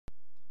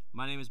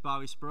My name is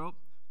Bobby Sproat,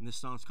 and this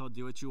song's called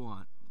Do What You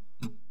Want.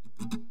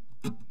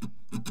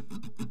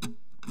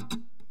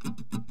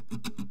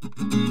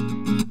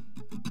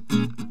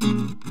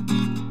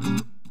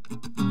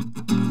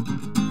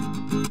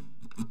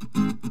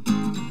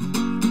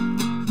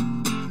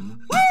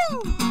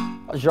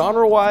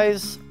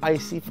 Genre-wise, I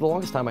see for the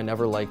longest time I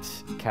never liked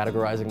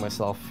categorizing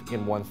myself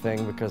in one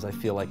thing because I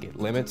feel like it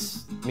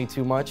limits me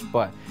too much.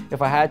 But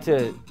if I had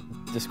to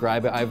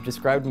describe it, I've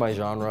described my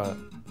genre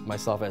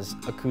myself as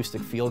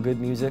acoustic feel-good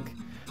music,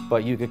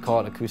 but you could call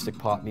it acoustic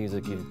pop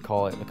music, you could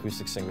call it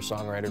acoustic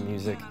singer-songwriter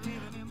music,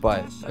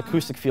 but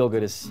acoustic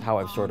feel-good is how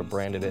I've sort of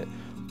branded it.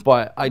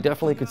 But I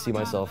definitely could see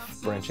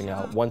myself branching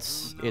out.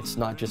 Once it's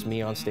not just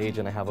me on stage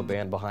and I have a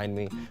band behind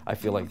me, I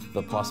feel like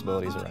the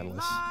possibilities are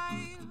endless.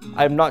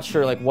 I'm not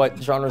sure like what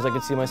genres I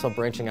could see myself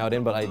branching out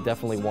in, but I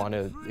definitely want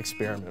to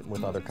experiment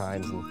with other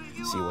kinds and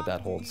see what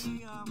that holds.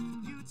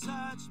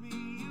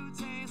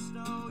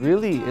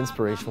 Really,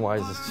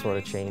 inspiration-wise, this sort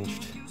of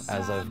changed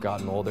as I've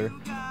gotten older.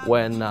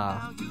 When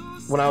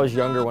I was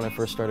younger, when I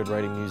first started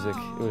writing music,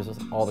 it was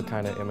just all the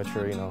kind of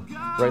immature, you know,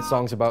 write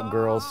songs about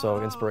girls,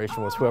 so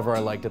inspiration was whoever I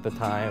liked at the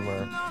time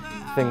or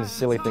things,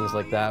 silly things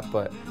like that.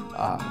 But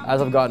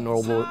as I've gotten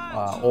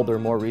older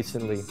more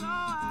recently,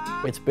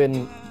 it's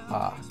been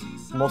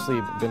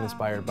mostly been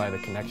inspired by the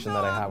connection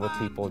that I have with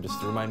people just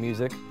through my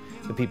music.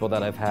 The people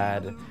that I've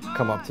had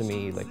come up to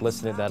me, like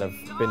listening, that have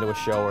been to a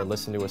show or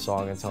listened to a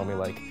song and tell me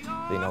like,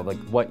 you know, like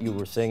what you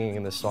were singing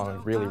in this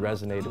song really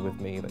resonated with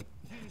me. Like,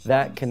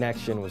 that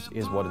connection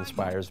is what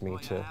inspires me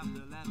to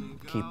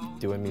keep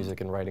doing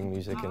music and writing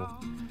music and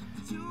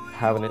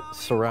having it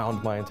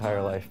surround my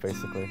entire life,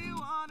 basically.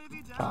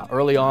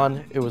 Early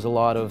on, it was a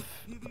lot of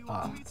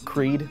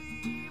Creed.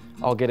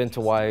 I'll get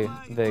into why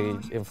they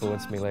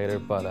influenced me later,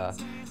 but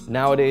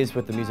nowadays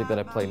with the music that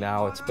I play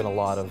now, it's been a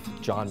lot of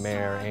John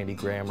Mayer, Andy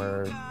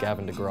Grammer,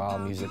 Gavin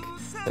DeGraw music,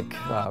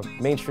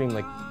 like mainstream,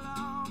 like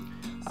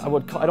I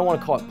don't want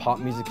to call it pop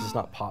music because it's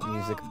not pop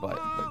music, but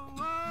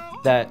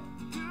like that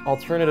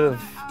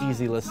alternative,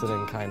 easy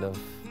listening kind of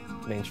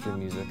mainstream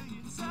music.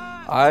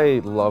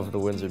 I love the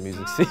Windsor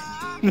music scene.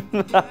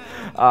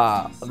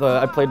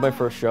 I played my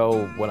first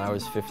show when I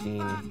was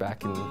 15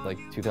 back in like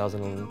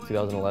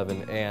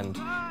 2011, and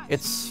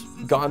it's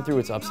gone through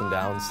its ups and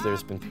downs.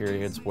 There's been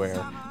periods where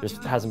there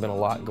hasn't been a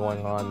lot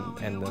going on,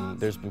 and then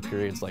there's been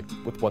periods like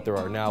with what there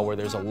are now where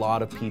there's a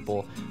lot of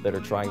people that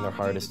are trying their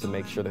hardest to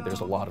make sure that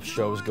there's a lot of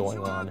shows going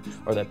on,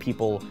 or that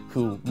people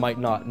who might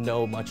not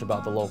know much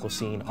about the local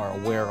scene are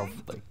aware of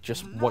like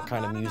just what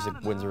kind of music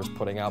Windsor is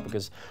putting out,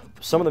 because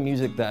some of the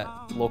music that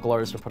local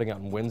artists are putting out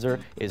in Windsor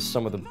is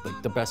some of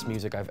the best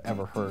music I've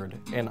ever heard,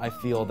 and I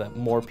feel that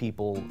more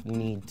people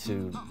need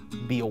to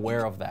be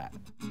aware of that.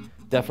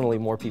 Definitely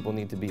more people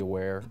need to be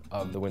aware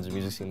of the Windsor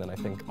music scene than I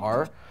think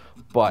are,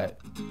 but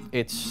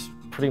it's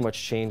pretty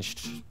much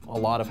changed a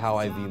lot of how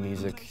I view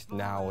music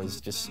now, is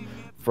just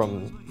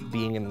from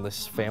being in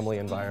this family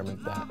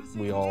environment that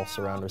we all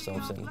surround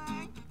ourselves in.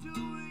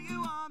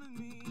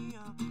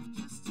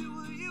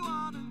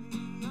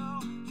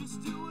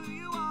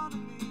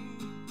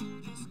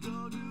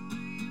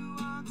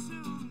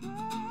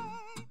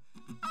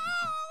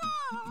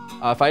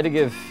 If I had to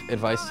give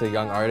advice to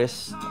young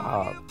artists,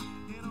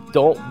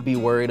 don't be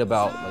worried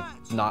about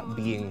like not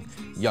being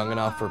young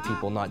enough or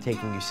people not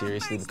taking you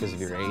seriously because of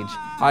your age.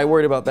 I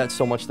worried about that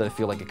so much that I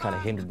feel like it kind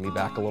of hindered me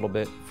back a little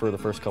bit for the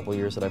first couple of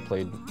years that I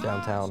played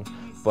downtown.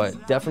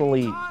 But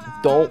definitely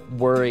don't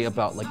worry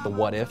about like the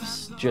what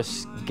ifs.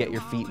 Just get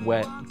your feet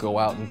wet, go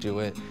out and do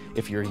it.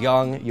 If you're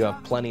young, you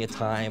have plenty of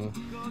time.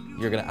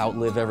 You're gonna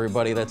outlive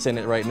everybody that's in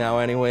it right now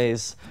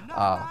anyways.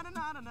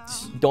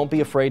 Don't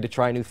be afraid to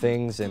try new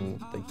things and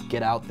like,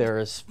 get out there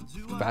as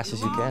fast as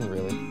you can,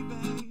 really.